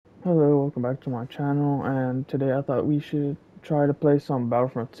welcome back to my channel, and today I thought we should try to play some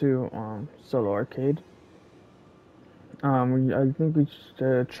Battlefront 2 solo arcade. I think we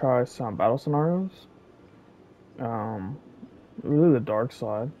should try some battle scenarios. Um, really the dark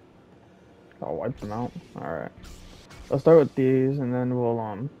side. I'll wipe them out. Alright. Let's start with these, and then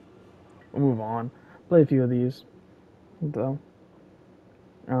we'll move on. Play a few of these, though.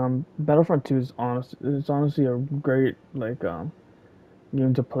 Battlefront 2 is honestly a great,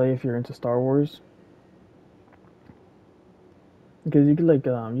 game to play if you're into Star Wars. Because you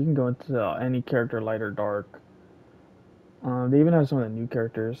can go into any character, light or dark. They even have some of the new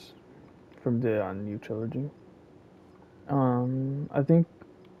characters from the new trilogy. I think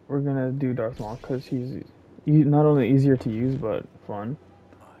we're gonna do Darth Maul because he's not only easier to use but fun.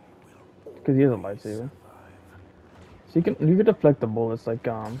 Because he has a lightsaber, so you can deflect the bullets like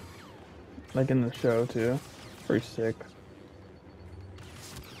in the show too. Pretty sick.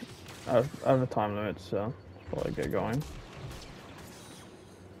 I have a time limit, so I'll get going.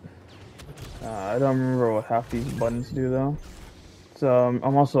 I don't remember what half these buttons do though, so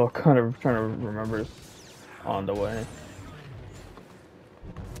I'm also kind of trying to remember on the way.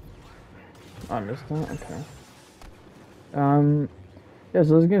 I missed that. Okay. Yeah.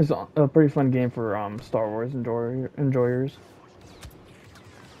 So this game is a pretty fun game for Star Wars enjoyers.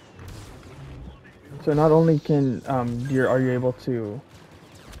 So not only can are you able to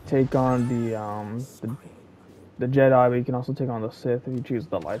take on the Jedi, but you can also take on the Sith if you choose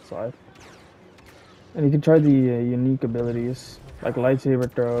the light side. And you can try the unique abilities, like lightsaber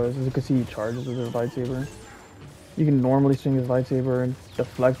throws. As you can see, he charges with his lightsaber. You can normally swing his lightsaber and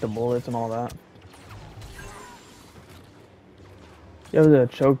deflect the bullets and all that. You have the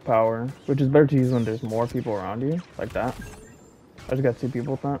choke power, which is better to use when there's more people around you, like that. I just got 2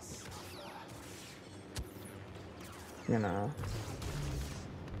 people with that. You know.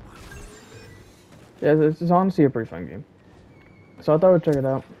 Yeah, it's honestly a pretty fun game. So I thought we'd check it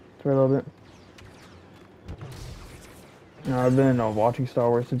out for a little bit. I've been watching Star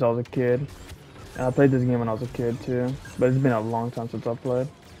Wars since I was a kid. And I played this game when I was a kid too, but it's been a long time since I played.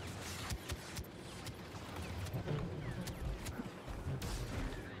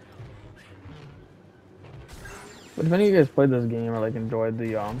 But if any of you guys played this game or enjoyed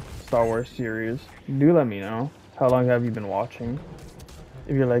the Star Wars series, do let me know. How long have you been watching?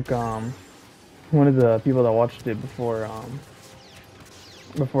 If you're one of the people that watched it before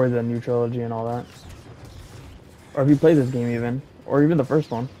the new trilogy and all that. Or if you played this game even, or even the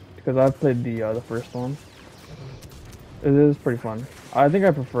first one, because I've played the first one. It is pretty fun. I think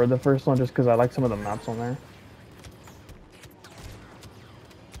I prefer the first one just because I like some of the maps on there.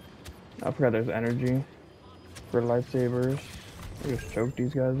 I forgot there's energy for lightsabers. I just choke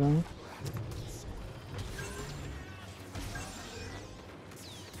these guys out.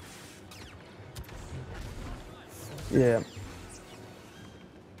 Yeah.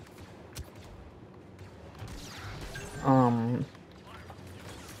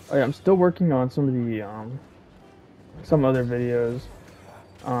 Oh yeah, I'm still working on some of the some other videos.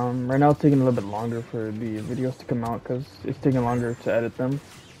 Right now it's taking a little bit longer for the videos to come out because it's taking longer to edit them.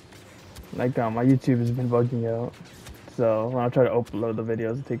 My YouTube has been bugging out, so when I try to upload the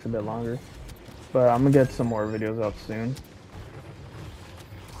videos, it takes a bit longer. But I'm gonna get some more videos out soon.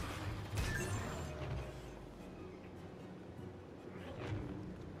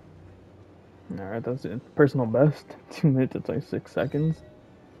 Alright, that's it. Personal best. 2 minutes and 26 seconds.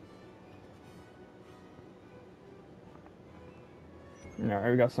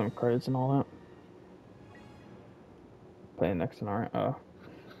 Alright, we got some credits and all that. Play the next scenario.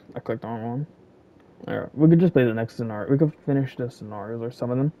 I clicked on one. Alright, we could just play the next scenario. We could finish the scenarios or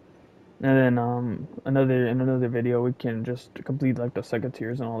some of them. And then in another video we can just complete the second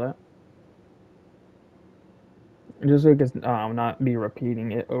tiers and all that. Just so we can not be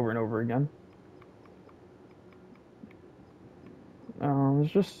repeating it over and over again.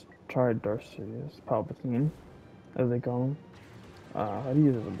 Let's just try Darth Sidious, Palpatine, as they call him. How do you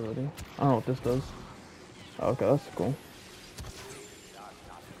use his ability? I don't know what this does. Oh, okay, that's cool.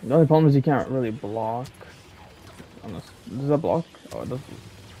 The only problem is you can't really block. Does that block? Oh, it doesn't.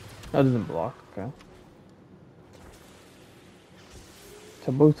 No, it doesn't block. Okay.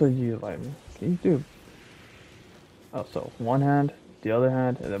 So both of you lightning. Can you do? Oh, so one hand, the other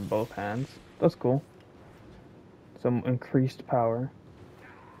hand, and then both hands. That's cool. Some increased power.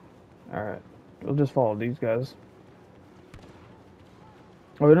 Alright. We'll just follow these guys.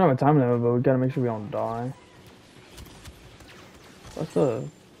 Oh, we don't have a time limit, but we gotta make sure we don't die. What's the...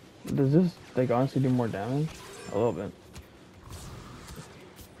 Does this, honestly do more damage? A little bit.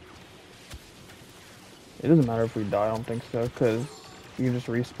 It doesn't matter if we die, I don't think so, because you can just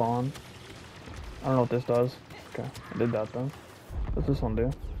respawn. I don't know what this does. Okay, I did that though. What's this one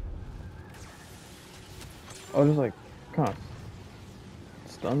do? Oh, just like kind of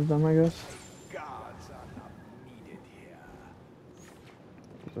stuns them, I guess. Guards are not needed here.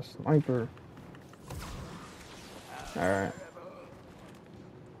 He's a sniper. Alright.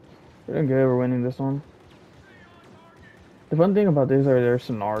 We're doing good, we're winning this one. The fun thing about these are their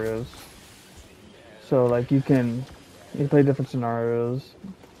scenarios. So like you play different scenarios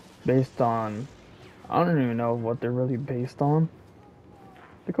based on, I don't even know what they're really based on.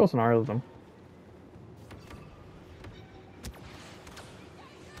 They're cool scenarios though.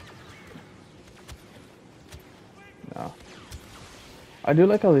 Yeah. I do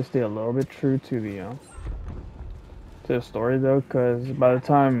like how they stay a little bit true to the story though, because by the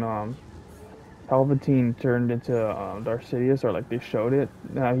time Palpatine turned into Darth Sidious, or like they showed it,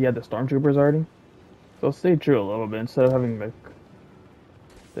 he had the stormtroopers already. So stay true a little bit instead of having like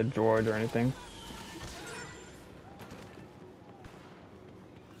the droid or anything.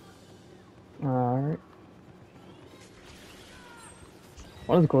 Alright.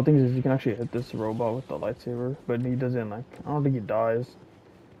 One of the cool things is you can actually hit this robot with the lightsaber, but he doesn't like, I don't think he dies.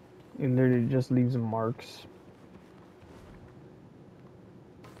 He literally just leaves marks.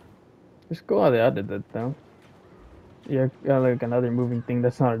 It's cool how they added that though. Yeah, got like another moving thing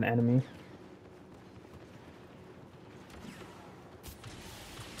that's not an enemy.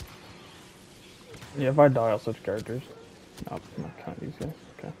 Yeah, if I die, I'll switch characters. No, I'm not counting these guys.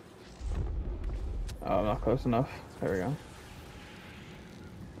 Okay. Oh, I'm not close enough. There we go.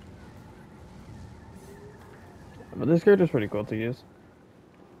 But this character's pretty cool to use.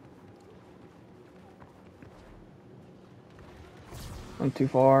 Went too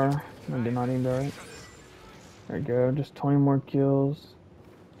far. I did not aim right. There we go. Just 20 more kills.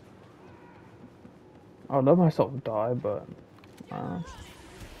 I would let myself die, but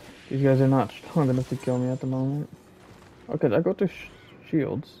these guys are not strong enough to kill me at the moment. Okay, did I go through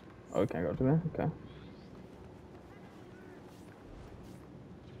shields? Oh, can't go through there? Okay.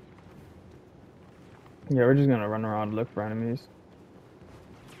 Yeah, we're just gonna run around and look for enemies.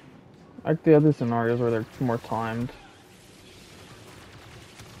 Like the other scenarios where they're more timed.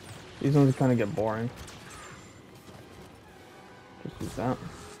 These ones kind of get boring. Just use that.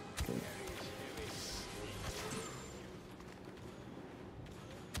 Okay.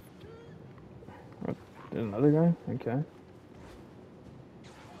 Oh, there's another guy? Okay.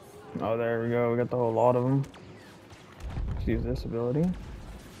 Oh, there we go. We got the whole lot of them. Let's use this ability.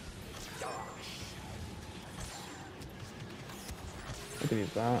 I could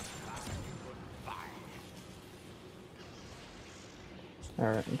use that.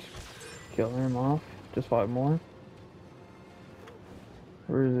 Alright, let's kill him off. Just 5 more.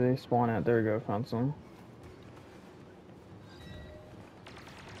 Where do they spawn at? There we go, found some.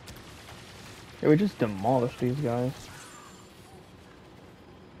 Yeah, we just demolished these guys.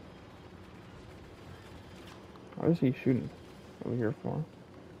 What is he shooting over here for?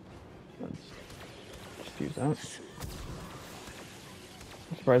 Let's just use that.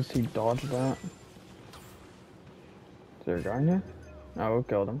 I'm surprised he dodged that. Is there a guy in here? Oh, we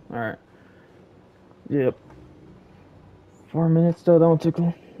killed him. Alright. Yep. 4 minutes though, that one took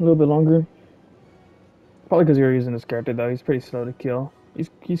a little bit longer. Probably because you're using this character though, he's pretty slow to kill.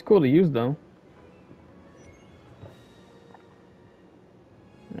 He's cool to use though.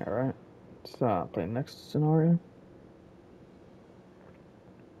 Alright. Let's play the next scenario.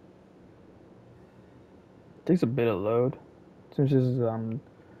 Takes a bit of load. Since this is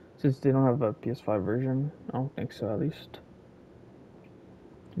since they don't have a PS5 version. I don't think so at least.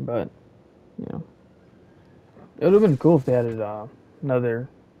 But you know. It would have been cool if they added another.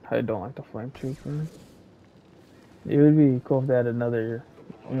 I don't like the flame trooper. It would be cool if they added another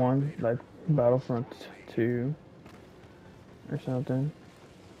one, like Battlefront 2 or something.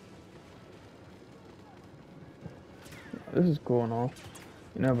 This is cool and all,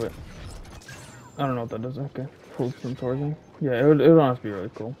 you know, but I don't know what that does. Okay, pull some towards me. Yeah, it would honestly be really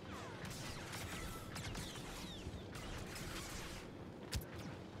cool.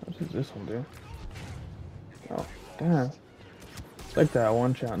 What does this one do? Oh, damn. It's like that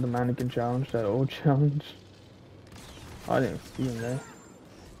one challenge, the mannequin challenge, that old challenge. Oh, I didn't see him there.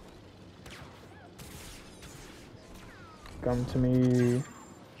 Come to me.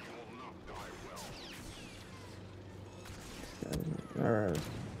 Alright.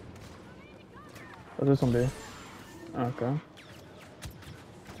 What's this one do? Okay.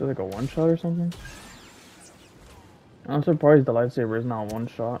 Is it like a one shot or something? I'm surprised the lightsaber is not one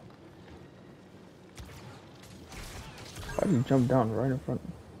shot. Why did you jump down right in front?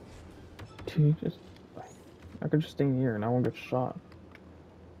 Dude, I could just stay here and I won't get shot.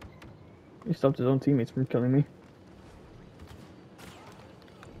 He stopped his own teammates from killing me.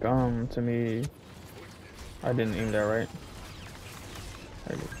 Come to me. I didn't aim there right. I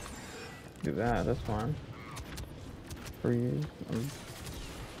could do that, that's fine. Freeze.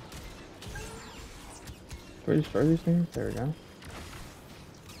 Where do you start these things? There we go.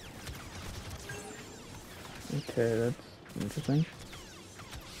 Okay, that's interesting.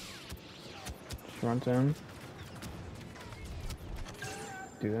 Just run to him.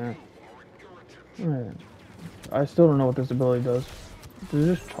 Do that. Alright. I still don't know what this ability does. Does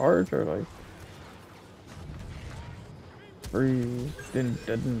it just charge or like freeze? That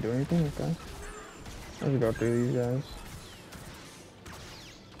didn't do anything? Okay. Let's go through these guys.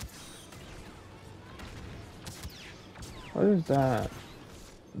 What is that?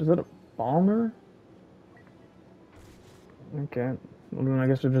 Is that a bomber? Okay. Well then I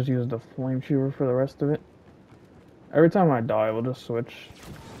guess we'll just use the flame shooter for the rest of it. Every time I die, we'll just switch.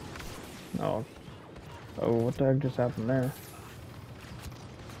 Oh. Oh, what the heck just happened there?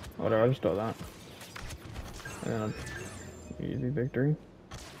 Whatever, I'll just throw that. And easy victory.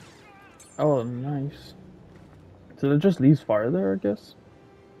 Oh, nice. So it just leaves fire there, I guess?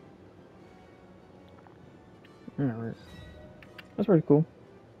 Alright. That's pretty cool.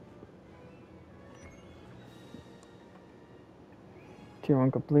 Tier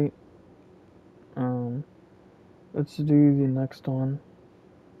 1 complete. Let's do the next one.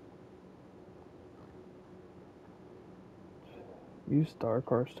 Use star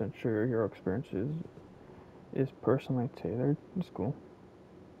cards to ensure your hero experience is personally tailored. That's cool.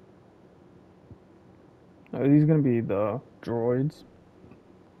 Are these gonna be the droids?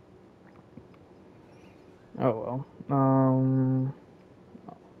 Oh well.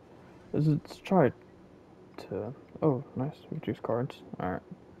 Let's try to. Oh, nice. We choose cards. Alright.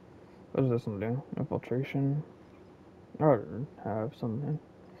 What does this one do? Infiltration. I already have something.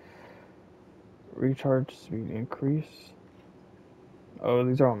 Recharge speed increase. Oh,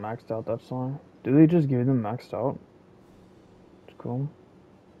 these are all maxed out, that's why. Do they just give them maxed out? It's cool.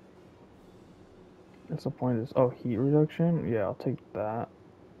 What's the point of this? Oh, heat reduction? Yeah, I'll take that.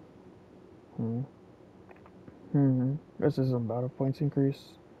 This is some battle points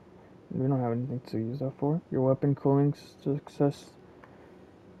increase. We don't have anything to use that for. Your weapon cooling success.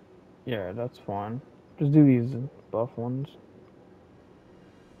 Yeah, that's fine. Just do these buff ones.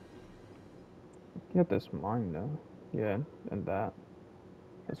 Get this mine though. Yeah, and that.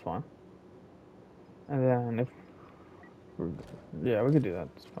 That's fine. And then if yeah, we could do that.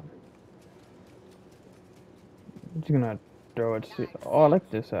 It's fine. I'm just gonna throw it. See. Oh, I like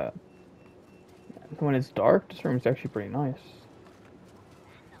this hat. When it's dark, this room is actually pretty nice.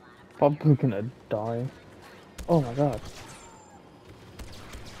 Probably gonna die. Oh my god.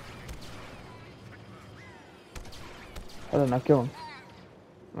 How did I not kill him?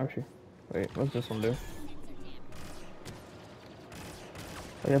 Actually, wait, what's this one do?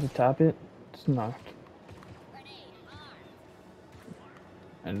 Oh, you have to tap it? It's knocked.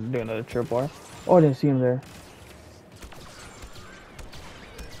 And do another tripwire. Oh, I didn't see him there.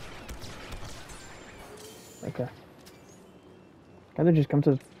 Okay. Can they just come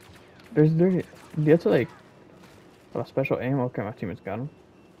to... There's... You have to, like... a special aim? Okay, my teammates got him.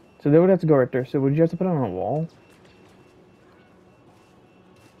 So they would have to go right there. So would you have to put it on a wall?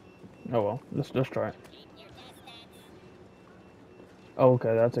 Oh well, let's just try it. Oh,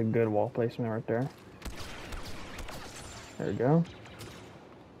 okay, that's a good wall placement right there. There we go.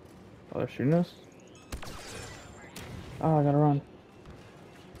 Oh, they're shooting us? Oh, I gotta run.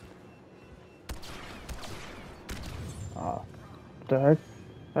 Ah, what the heck?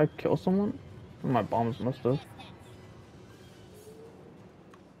 Did I kill someone? My bombs must have.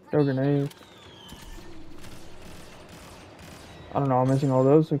 Throw grenades. I don't know, I'm missing all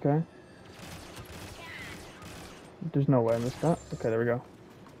those, okay. There's no way I missed that. Okay, there we go.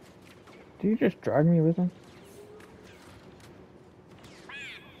 Did you just drag me with him?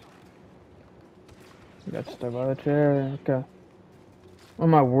 You got stuck by the chair. Okay. One of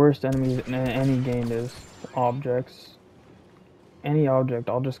my worst enemies in any game is objects. Any object,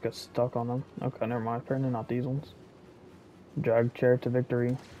 I'll just get stuck on them. Okay, never mind. Apparently not these ones. Drag chair to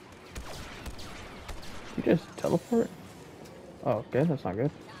victory. You just teleport? Oh, okay, that's not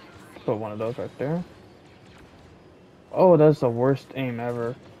good. Put one of those right there. Oh, that's the worst aim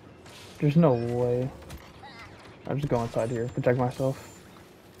ever. There's no way. I'll just go inside here, protect myself.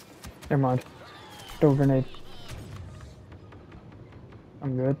 Never mind. Throw a grenade.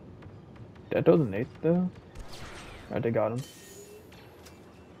 I'm good. Did I throw the nade though? Alright, they got him.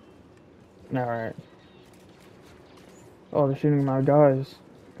 Alright. Oh, they're shooting my guys.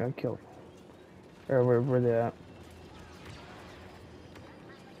 Got killed. Or where they at?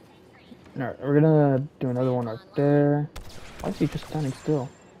 Alright, we're gonna do another one right there. Why is he just standing still?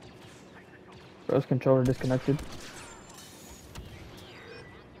 Bro's controller disconnected.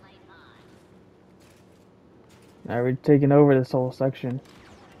 Alright, we're taking over this whole section.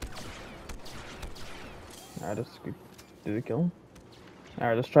 Alright, did it kill him?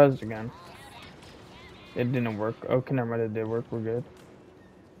 Alright, let's try this again. It didn't work. Okay, never mind, it did work. We're good.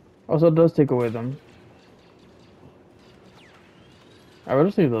 Also, it does take away them. Alright, we'll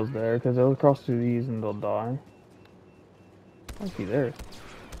just leave those there, because they'll cross through these and they'll die. Why is he there?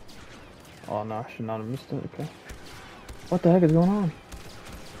 Oh no, I should not have missed it. Okay. What the heck is going on?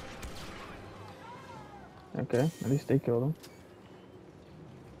 Okay, at least they killed him.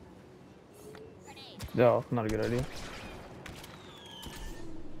 Oh, not a good idea.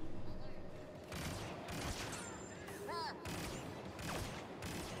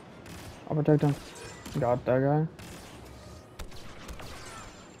 I'll protect him. Got that guy.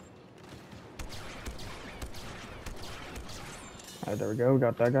 Alright, there we go. We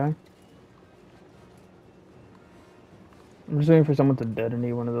got that guy. I'm just waiting for someone to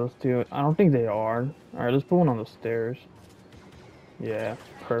detonate one of those two. I don't think they are. Alright, let's put one on the stairs. Yeah,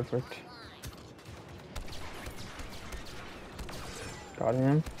 perfect. Got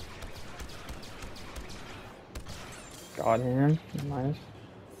him. Got him. Nice.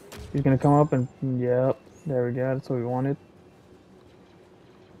 He's gonna come up and, yep, there we go. That's what we wanted.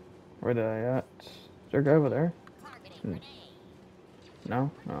 Where the at? Is there a guy over there? No?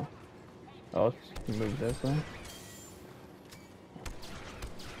 No. Oh, let's move this way.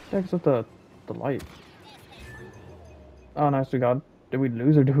 What's with the light? Oh, nice. We got. Did we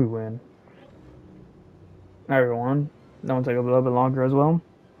lose or did we win? Alright, we won. That one take a little bit longer as well.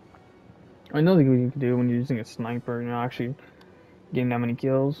 I know what you can do when you're using a sniper, actually getting that many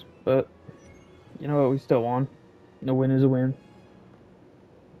kills. But, you know what? We still won. A win is a win.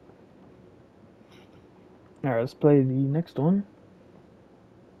 Alright, let's play the next one.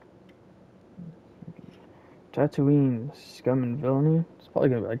 Tatooine, Scum and Villainy. It's probably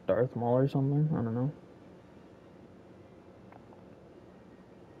gonna be like Darth Maul or something. I don't know.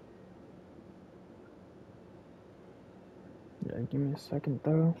 Yeah, give me a second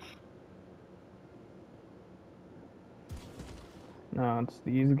though. No, it's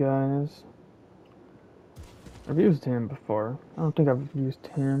these guys. I've used him before. I don't think I've used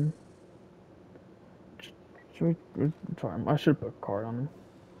him. Should we try him? I should put a card on him.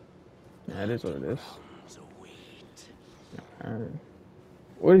 Yeah, it is what it is. Alright.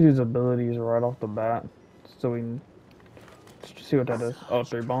 What is his abilities right off the bat? So we can see what that is. Oh,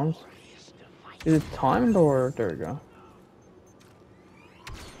 3 bombs. Is it timed or there we go.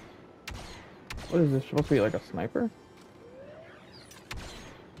 What is this? Supposed to be like a sniper?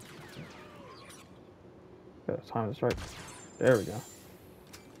 Gotta time this right. There we go.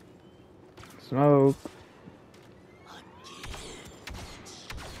 Smoke.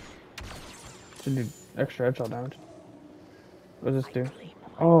 Should do extra headshot damage. What does this do?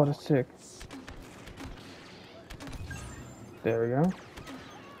 Oh, that's sick. There we go.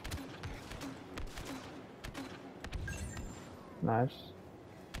 Nice.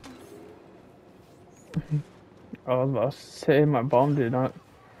 Oh, I was about to say my bomb did not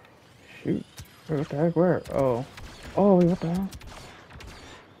shoot. Wait, what the heck? Where? Oh. Oh, wait, what the hell?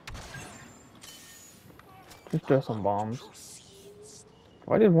 Just throw some bombs.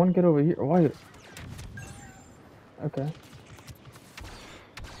 Why did one get over here? Why did... Okay.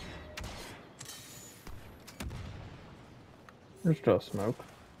 Just throw smoke.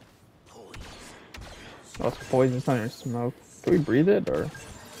 Oh, it's poison. It's not even smoke. Can we breathe it, or...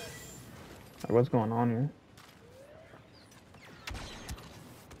 Like, what's going on here?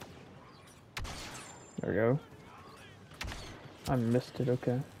 There we go. I missed it,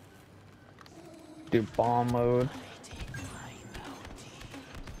 okay. Do bomb mode.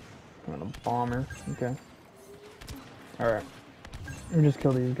 I'm a bomber, okay. Alright. Let me just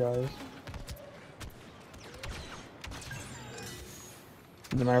kill these guys.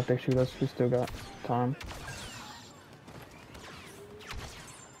 Doesn't matter if they shoot us, we still got time.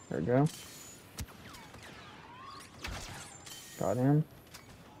 There we go. Got him.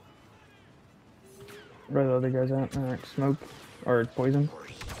 Where are the other guys at? Alright, smoke. Or poison.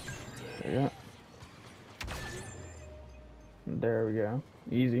 There you go. There we go.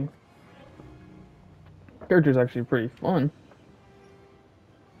 Easy. Character's actually pretty fun.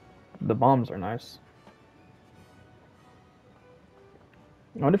 The bombs are nice.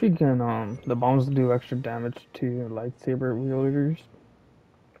 What if you can, the bombs do extra damage to lightsaber wielders?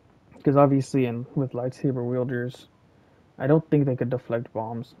 Because obviously, with lightsaber wielders, I don't think they could deflect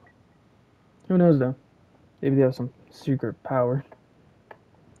bombs. Who knows though? Maybe they have some secret power.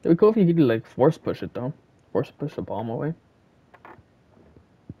 It'd be cool if you could like force push it though. Force push the bomb away.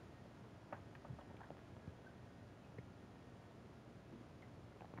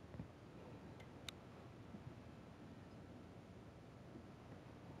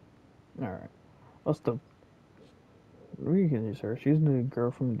 Alright. What's the... We can use her. She's the girl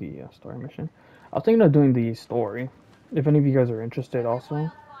from the story mission. I was thinking of doing the story. If any of you guys are interested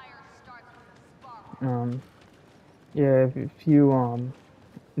also. Um, yeah, if you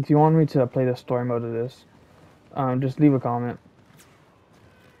want me to play the story mode of this, just leave a comment.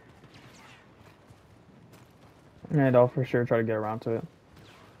 And I'll for sure try to get around to it.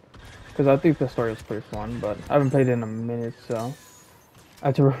 Because I think the story is pretty fun, but I haven't played it in a minute, so...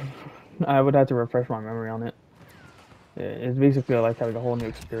 I would have to refresh my memory on it. It's basically like having a whole new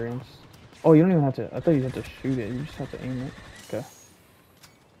experience. Oh, you don't even have to... I thought you had to shoot it. You just have to aim it. Okay.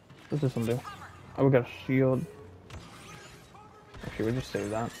 What's this one do? Oh, we got a shield. Actually, we'll just save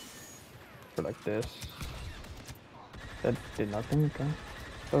that. For like this. That did nothing, okay.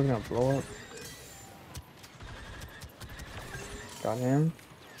 That was gonna blow up. Got him.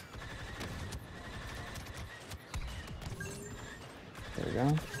 There we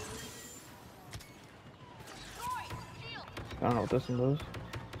go. I don't know what this one does.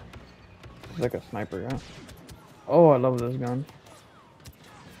 It's like a sniper gun. Oh, I love this gun.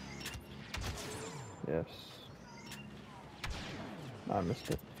 Yes. I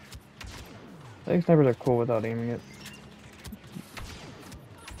missed it. I think snipers are cool without aiming it.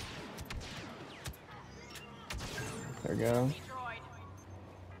 There we go.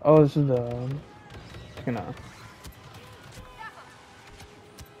 Oh, this is the... Gonna...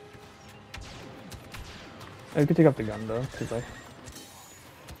 I could take off the gun though, because I'm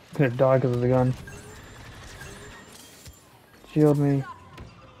gonna die because of the gun. Shield me.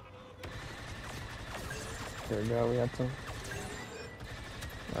 There we go, we had some.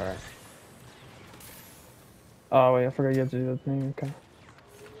 Alright. Oh wait, I forgot you have to do that thing, okay.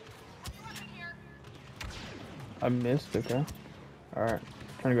 I missed, okay. Alright.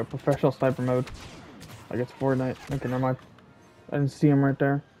 Trying to go professional sniper mode. Like it's Fortnite. Okay, never mind. I didn't see him right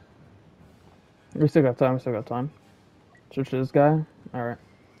there. We still got time, Search this guy. Alright.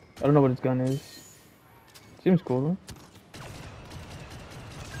 I don't know what his gun is. Seems cool though.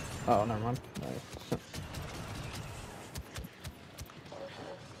 Oh, never mind. Nice.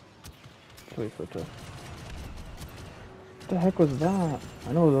 Wait for it to... What the heck was that?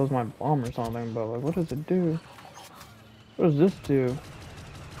 I know that was my bomb or something, but like, what does it do? What does this do?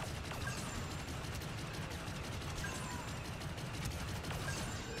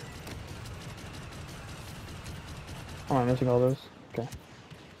 Oh, am I missing all those? Okay.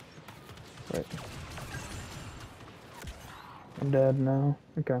 Right. I'm dead now.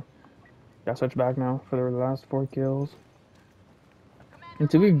 Okay. Gotta switch back now for the last 4 kills.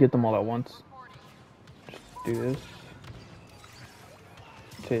 Until we can get them all at once. Just do this.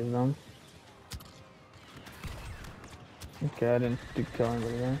 Chase them. Okay, I didn't kill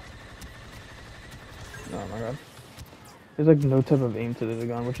anybody there. Oh my god. There's like no type of aim to the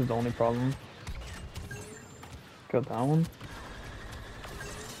gun, which is the only problem. Got that one.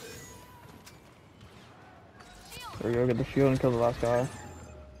 There we go, get the shield and kill the last guy.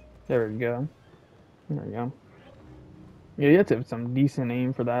 There we go. There we go. Yeah, you have to have some decent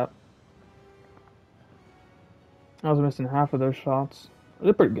aim for that. I was missing half of those shots.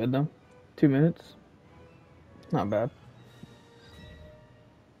 They're pretty good though. 2 minutes. Not bad.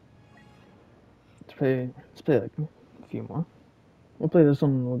 Let's play like a few more. We'll play this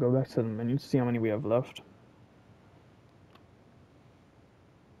one and we'll go back to the menu to see how many we have left.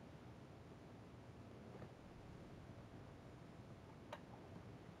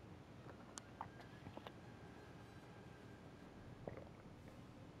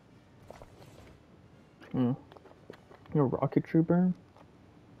 A rocket trooper.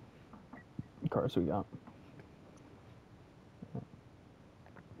 What cars we got?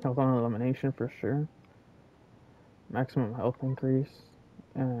 Health on elimination for sure. Maximum health increase.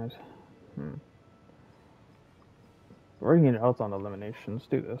 And we're already getting health on elimination. Let's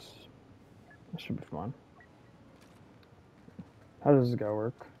do this. This should be fun. How does this guy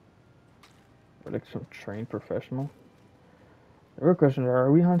work? We're like some trained professional. The real question is,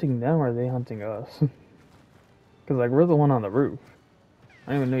 are we hunting them or are they hunting us? Because like we're the one on the roof.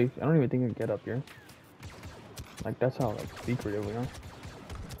 I don't even think we can get up here. Like that's how like secretive we are.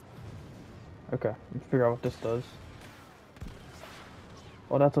 Okay, let's figure out what this does.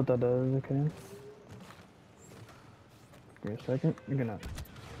 Oh, that's what that does, okay. Give me a second. I'm gonna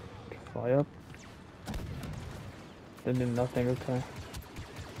fly up. That did nothing, okay.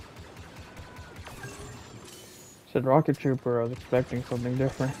 Said Rocket Trooper, I was expecting something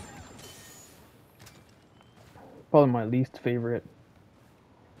different. Probably my least favorite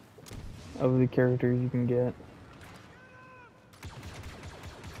of the characters you can get.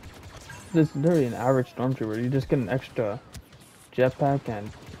 This is literally an average stormtrooper. You just get an extra jetpack and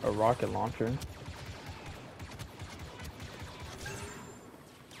a rocket launcher.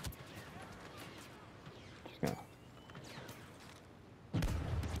 Just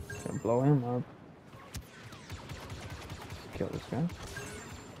gonna blow him up. Let's kill this guy.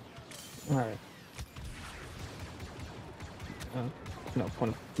 Alright. There's no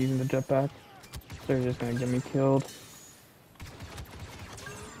point of using the jetpack. So you're just gonna get me killed.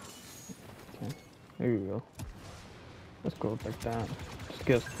 Okay, there you go. Let's go like that. Just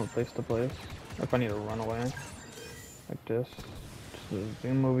get us from place to place. Or if I need to run away. Like this. Just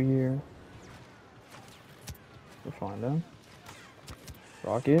zoom over here. We'll find them.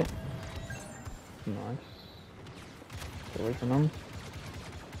 Rocket. Nice. Get away from them.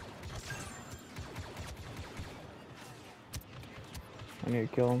 I need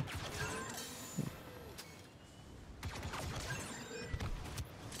to kill him.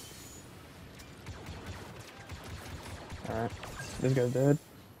 Alright, this guy's dead.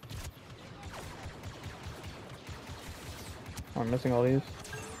 Oh, I'm missing all these.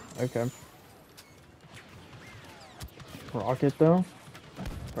 Okay. Rocket though?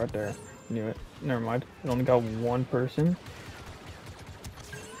 Right there. Knew it. Never mind. It only got one person.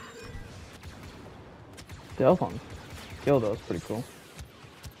 The elf on kill though is pretty cool.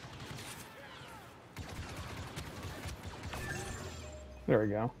 There we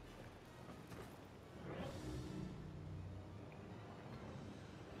go.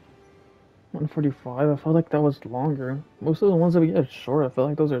 $145. I felt like that was longer. Most of the ones that we get are short. I feel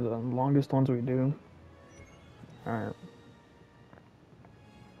like those are the longest ones we do. Alright.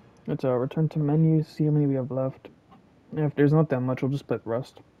 Let's return to menu, see how many we have left. And if there's not that much, we'll just play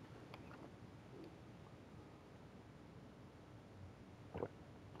Rust.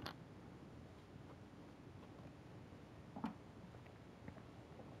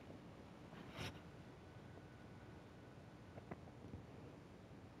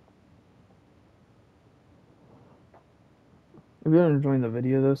 If you're enjoying the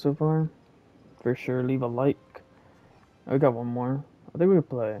video though so far, for sure leave a like. I got one more. I think we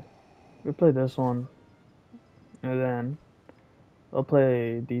play this one, and then I'll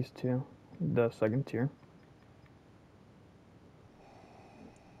play these two, the second tier.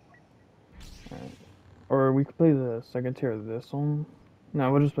 Alright. Or we could play the second tier of this one.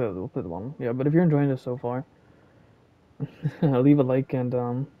 No, we'll play the one. Yeah, but if you're enjoying this so far, leave a like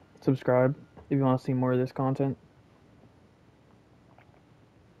and subscribe if you want to see more of this content.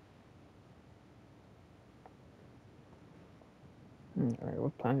 Alright,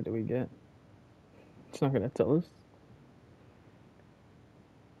 what planet do we get? It's not gonna tell us.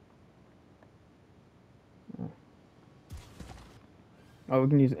 Oh, we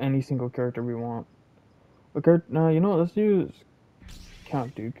can use any single character we want. Okay, no, you know what? Let's use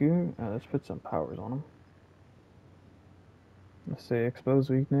Count Dooku. Let's put some powers on him. Let's say exposed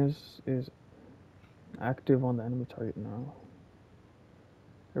weakness is active on the enemy target now.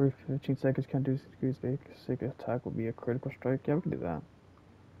 Every 15 seconds, Count Dooku's basic attack will be a critical strike. Yeah, we can do that.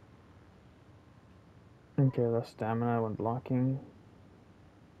 Okay, less stamina when blocking.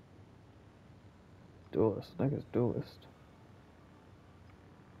 Duelist. I guess duelist.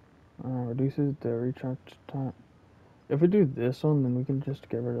 Reduces the recharge time. If we do this one, then we can just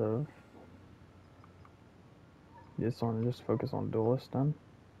get rid of this one and just focus on duelist then.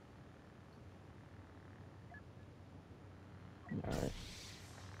 Alright.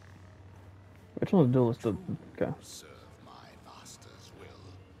 Which one's duelist? Okay.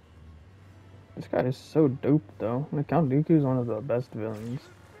 This guy is so dope though. Like, Count Dooku is one of the best villains.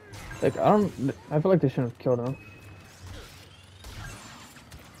 Like, I feel like they shouldn't have killed him.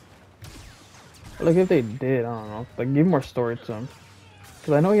 Like, if they did, I don't know. Like, give more story to him.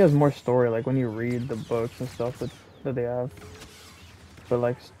 Because I know he has more story, like, when you read the books and stuff that they have. But,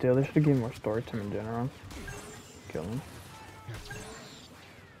 like, still, they should have given more story to him in general. Kill him.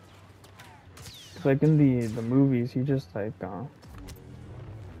 Cause, like, in the movies, he just, like,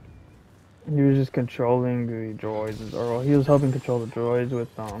 he was just controlling the droids, or he was helping control the droids with,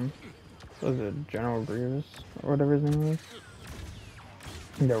 what was it, General Grievous, or whatever his name was?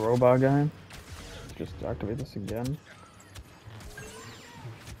 The robot guy. Just activate this again.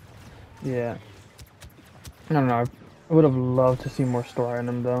 Yeah. I don't know, I would have loved to see more story in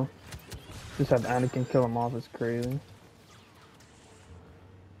him, though. Just have Anakin kill him off is crazy.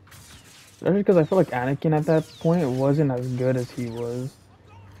 Especially because I feel like Anakin at that point wasn't as good as he was.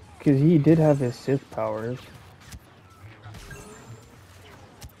 Because he did have his Sith powers.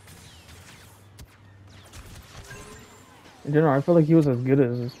 In general, I feel like he was as good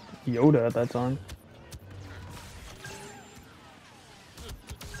as Yoda at that time.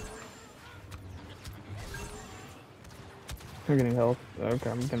 I'm getting health. Okay,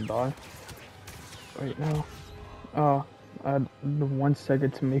 I'm gonna die. Wait, no. Oh, I had 1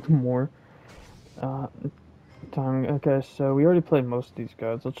 second to make more. Uh, timing. Okay, so we already played most of these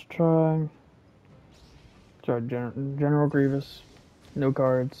guys. Let's try. General Grievous. No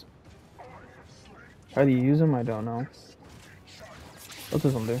cards. How do you use them? I don't know. What's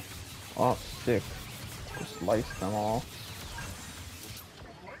this one do? Oh, sick. Just slice them all.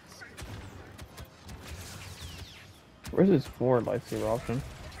 Where's his forward lightsaber option?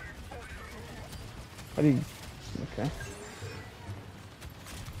 How do you... Okay.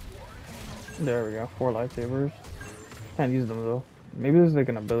 There we go. 4 lightsabers. Can't use them though. Maybe there's like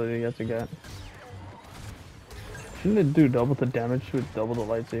an ability you have to get. Shouldn't it do double the damage with double the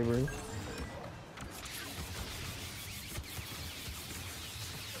lightsabers?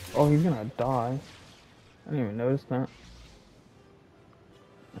 Oh, he's gonna die. I didn't even notice that.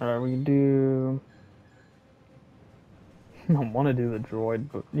 Alright, we can do... I want to do the droid,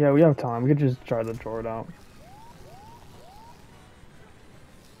 but yeah, we have time. We could just try the droid out.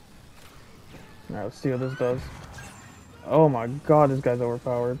 Alright, let's see what this does. Oh my god, this guy's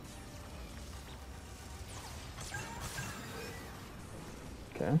overpowered.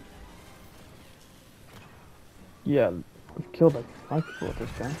 Okay. Yeah, we've killed like 5 people with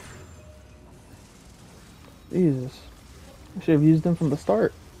this guy. Jesus. I should have used him from the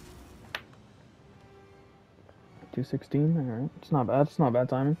start. 216, alright. It's not bad. It's not bad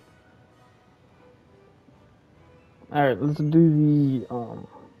timing. Alright, let's do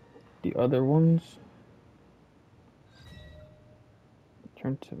the other ones.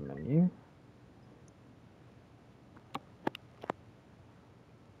 Turn to menu.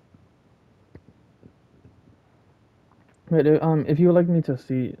 Wait, if you would like me to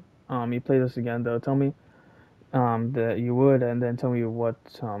see you play this again though, tell me that you would, and then tell me what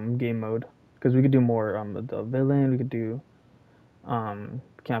game mode, because we could do more the villain, we could do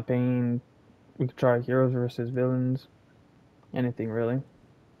campaign, we could try heroes versus villains, anything really.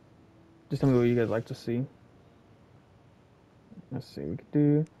 Just tell me what you guys like to see. Let's see, we could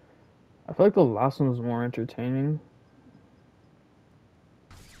do, I feel like the last one was more entertaining.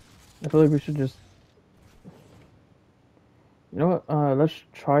 I feel like we should just, you know what, let's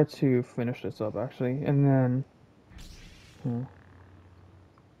try to finish this up actually, and then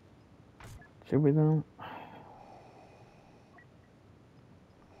should we though?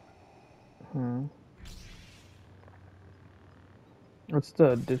 What's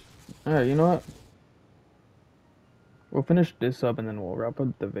the alright, you know what? We'll finish this up and then we'll wrap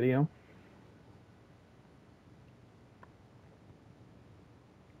up the video.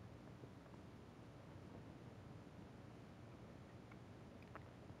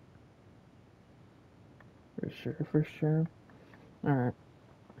 For sure. Alright.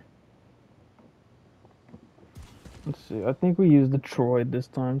 Let's see. I think we used the droid this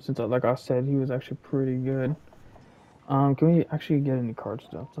time since, like I said, he was actually pretty good. Can we actually get any card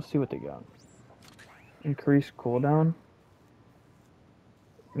stuff? Let's see what they got. Increase cooldown.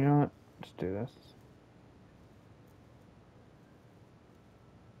 You know what? Let's do this.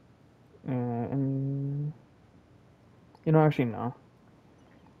 And you know, actually no.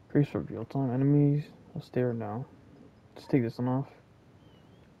 Increase reveal time. Enemies. Let's stay right now. Let's take this one off.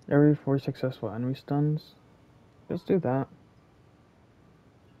 Every 4 successful enemy stuns. Let's do that.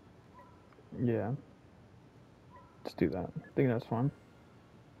 Yeah. Let's do that. I think that's fun.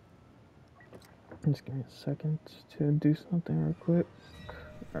 Just give me a second to do something real quick.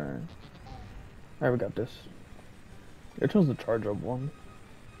 Alright. Alright, we got this. It chose the charge up one.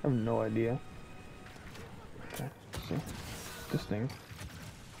 I have no idea. Okay, let's see. This thing.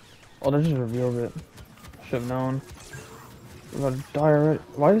 Oh, that just revealed it. I should have known. We're about to die already.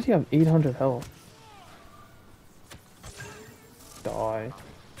 Why does he have 800 health? Die.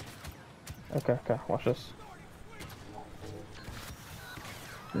 Okay, watch this.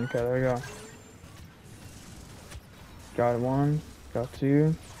 Okay, there we go. Got 1, got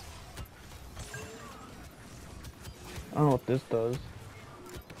 2. I don't know what this does.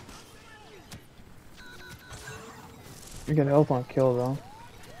 You get health on kill though.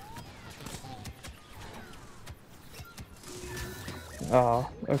 Oh,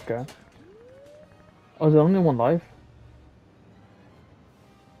 okay. Oh, is it only 1 life?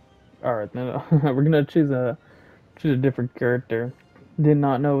 Alright, then we're gonna choose a different character. Did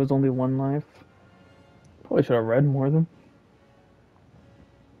not know it was only 1 life. Probably should have read more of them.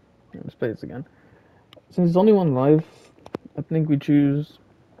 Let's play this again. Since it's only 1 life, I think we choose.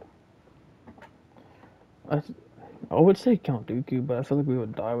 I would say Count Dooku, but I feel like we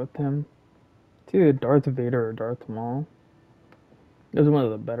would die with him. It's either Darth Vader or Darth Maul. This is one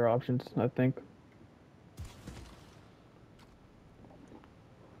of the better options, I think.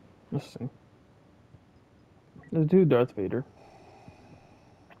 Let's see. Let's do Darth Vader.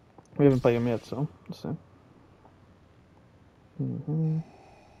 We haven't played him yet, so let's see.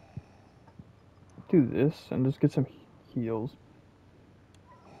 Do this and just get some heals.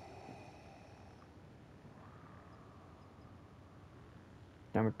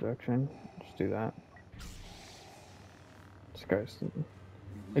 Damage reduction. Just do that. This guy's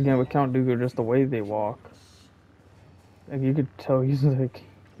again with Count Dooku, just the way they walk. Like you could tell he's like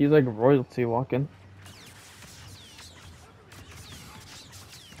royalty walking.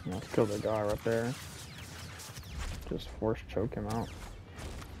 Let's kill the guy right there. Just force choke him out.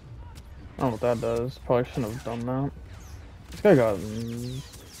 I don't know what that does. Probably shouldn't have done that. This guy got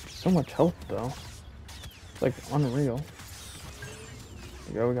so much health though. It's like unreal.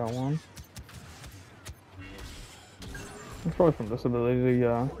 There we go, we got one. It's probably from this ability,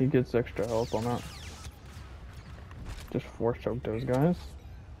 yeah, he gets extra health on that. Just force choke those guys.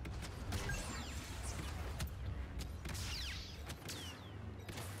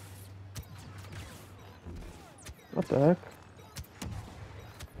 What the heck?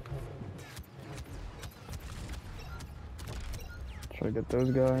 Try to get those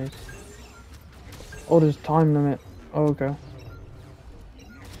guys. Oh, there's time limit. Oh, okay.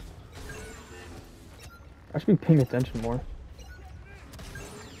 I should be paying attention more.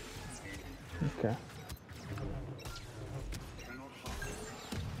 Okay.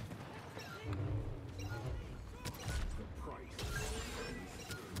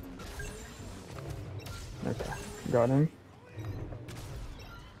 Okay. Got him.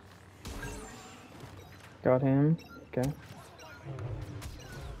 Got him. Okay.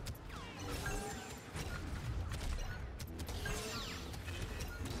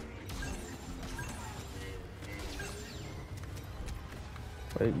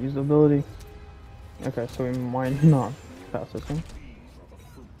 Wait, use the ability. Okay, so we might not pass this one.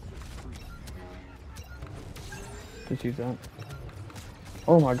 Just use that.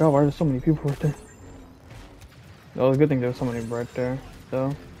 Oh my god, why are there so many people right there? Oh, it's a good thing there's so many right there,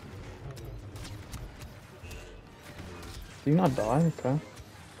 though. Do you not die? Okay.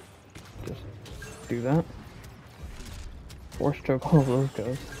 Just do that. Force choke all of those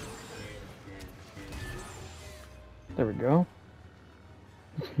guys. There we go.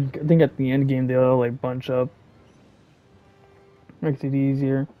 I think at the end game they'll like bunch up. Makes it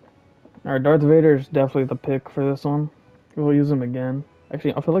easier. Alright, Darth Vader is definitely the pick for this one. We'll use him again.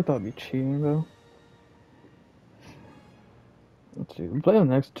 Actually, I feel like that would be cheating though. Let's see. We'll play the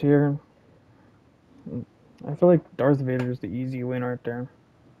next tier. I feel like Darth Vader is the easy win right there.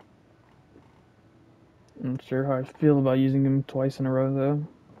 I'm not sure how I feel about using him twice in a row though.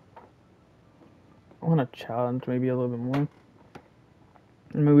 I want to challenge maybe a little bit more.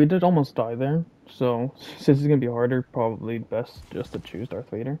 I mean, we did almost die there, so since it's gonna be harder, probably best just to choose Darth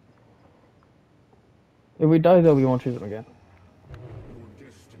Vader. If we die though, we won't choose him again.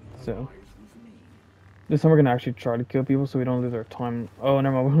 So this time we're gonna actually try to kill people so we don't lose our time. Oh,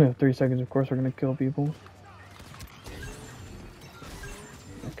 never mind, we only have 3 seconds, of course we're gonna kill people.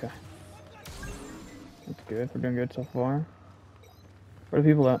 Okay. That's good, we're doing good so far. Where are the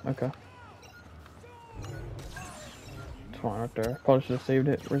people at? Okay. Fine, right there. Probably should have saved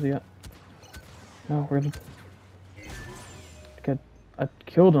it. Where's he at? No, where's he? Okay, I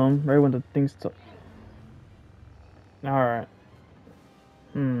killed him right when the thing's still. Alright.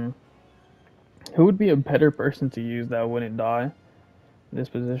 Who would be a better person to use that wouldn't die in this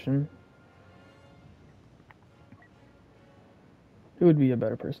position? Who would be a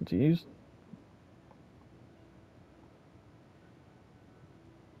better person to use?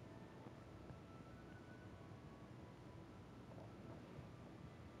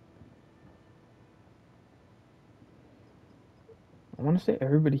 I want to say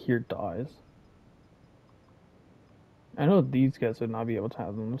everybody here dies. I know these guys would not be able to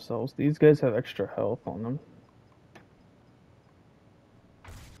have them themselves. These guys have extra health on them.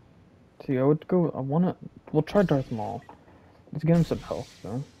 See, I would go. We'll try Darth Maul. Let's get him some health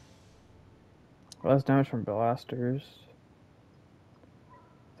though. Less damage from blasters.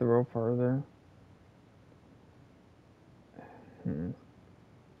 Throw farther.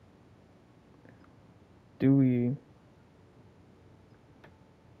 Do we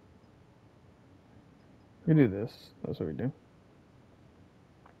do this? That's what we do.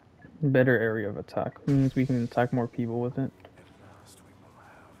 Better area of attack means we can attack more people with it.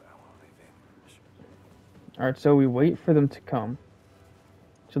 Alright, so we wait for them to come.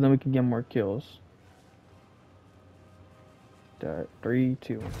 So then we can get more kills. 3,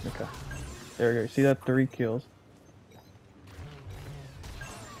 2, 1. Okay. There we go. See that? 3 kills.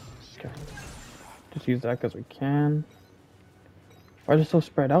 Okay. Just use that because we can. Why is it so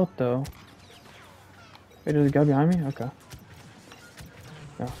spread out though? Wait, there's a guy behind me? Okay.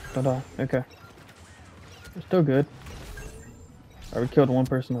 No, don't die. Okay. We're still good. Alright, we killed one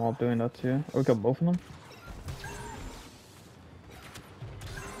person while doing that too. Oh, we killed both of them?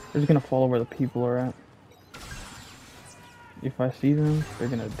 We're just gonna follow where the people are at. If I see them, they're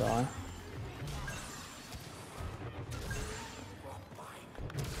gonna die.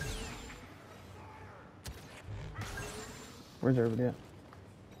 Where's everybody at?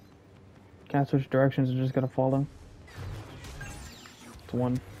 Can't switch directions, I just gotta follow. It's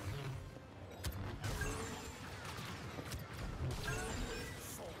one.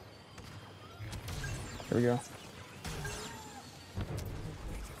 There we go.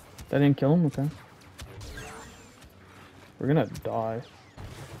 That didn't kill him? Okay. We're gonna die.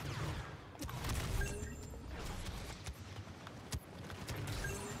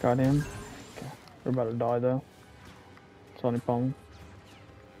 Got him. Okay. We're about to die though. It's only problem.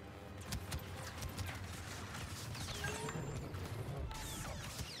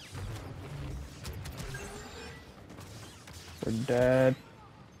 We're dead.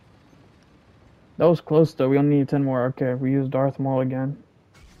 That was close though. We only need 10 more. Okay, we used Darth Maul again.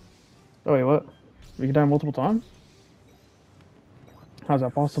 Oh wait, what? We can die multiple times? How's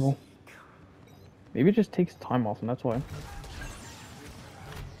that possible? Maybe it just takes time off and that's why.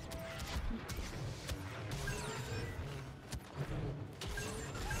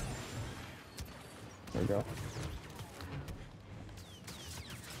 There we go.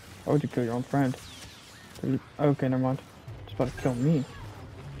 Why would you kill your own friend? Okay, never mind. It's about to kill me.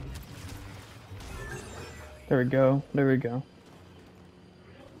 There we go. There we go.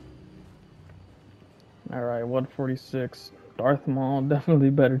 Alright, 146. Darth Maul, definitely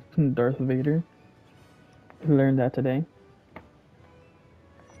better than Darth Vader. We learned that today.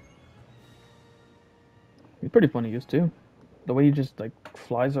 He's pretty fun to use too. The way he just like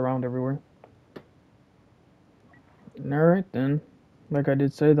flies around everywhere. Alright then. Like I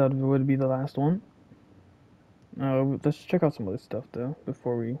did say, that would be the last one. Let's check out some of this stuff though,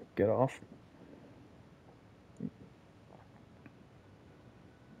 before we get off.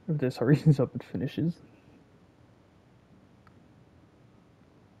 If this hurries up and finishes.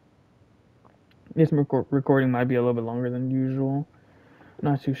 This recording might be a little bit longer than usual.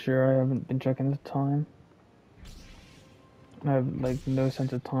 Not too sure, I haven't been checking the time. I have like no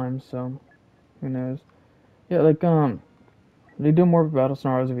sense of time, so who knows. Yeah, like they do more battle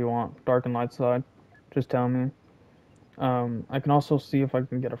scenarios if you want, dark and light side. Just tell me. I can also see if I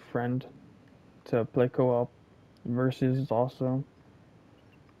can get a friend to play co-op versus also.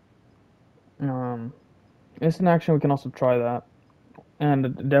 Instant action, we can also try that.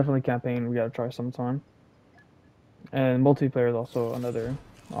 And definitely campaign, we gotta try sometime. And multiplayer is also another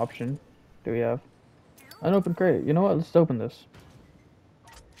option that we have. An open crate. You know what? Let's open this.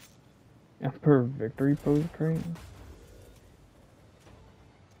 Emperor Victory Pose crate.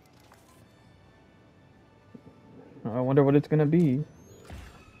 I wonder what it's gonna be.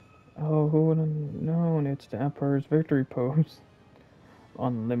 Oh, who would have known? It's the Emperor's Victory Pose.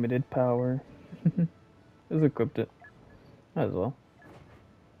 Unlimited power. Just equipped it. Might as well.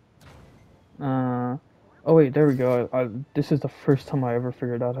 Oh wait, there we go. This is the first time I ever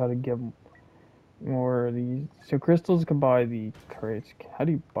figured out how to get more of these. So crystals can buy the crates. How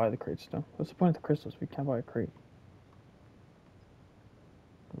do you buy the crates though? What's the point of the crystals? We can't buy a crate.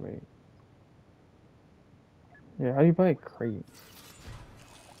 Wait. Yeah, how do you buy a crate?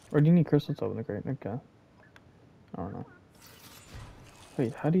 Or do you need crystals to open the crate? Okay. I don't know.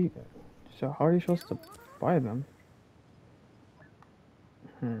 Wait, how do you... So how are you supposed to buy them?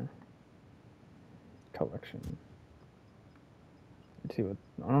 Collection. Let's see what...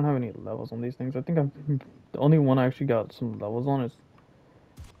 I don't have any levels on these things. I think the only one I actually got some levels on is...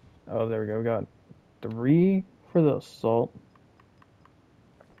 Oh, there we go. We got 3 for the Assault.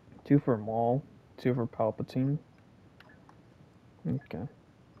 2 for Maul. 2 for Palpatine. Okay.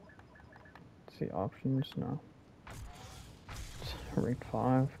 Let's see, options, no. Rank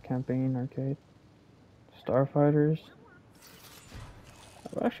 5, Campaign, Arcade. Starfighters.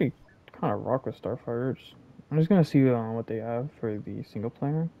 I actually kind of rock with Starfighters. I'm just gonna see what they have for the single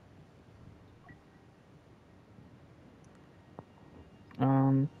player.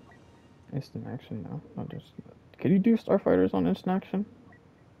 Instant action, no. Not just... Could you do Starfighters on instant action?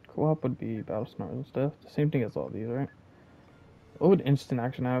 Co-op would be battle scenarios and stuff. The same thing as all these, right? What would instant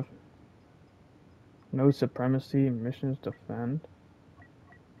action have? No supremacy, missions, defend.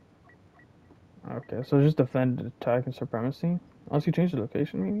 Okay, so just defend, attack, and supremacy. Unless you change the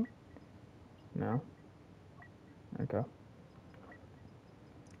location, maybe? No. Okay.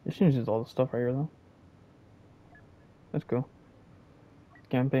 It changes all the stuff right here, though. That's cool.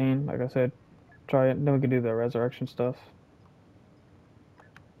 Campaign, like I said, try it. Then we can do the resurrection stuff.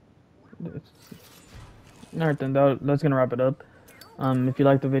 Alright, then that's gonna wrap it up. If you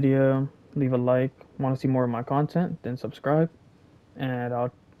like the video, leave a like. Want to see more of my content, then subscribe. And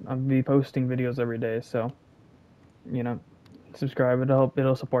I'll be posting videos every day, so you know, subscribe.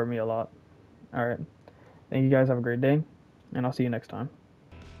 It'll support me a lot. All right. Thank you guys. Have a great day, and I'll see you next time.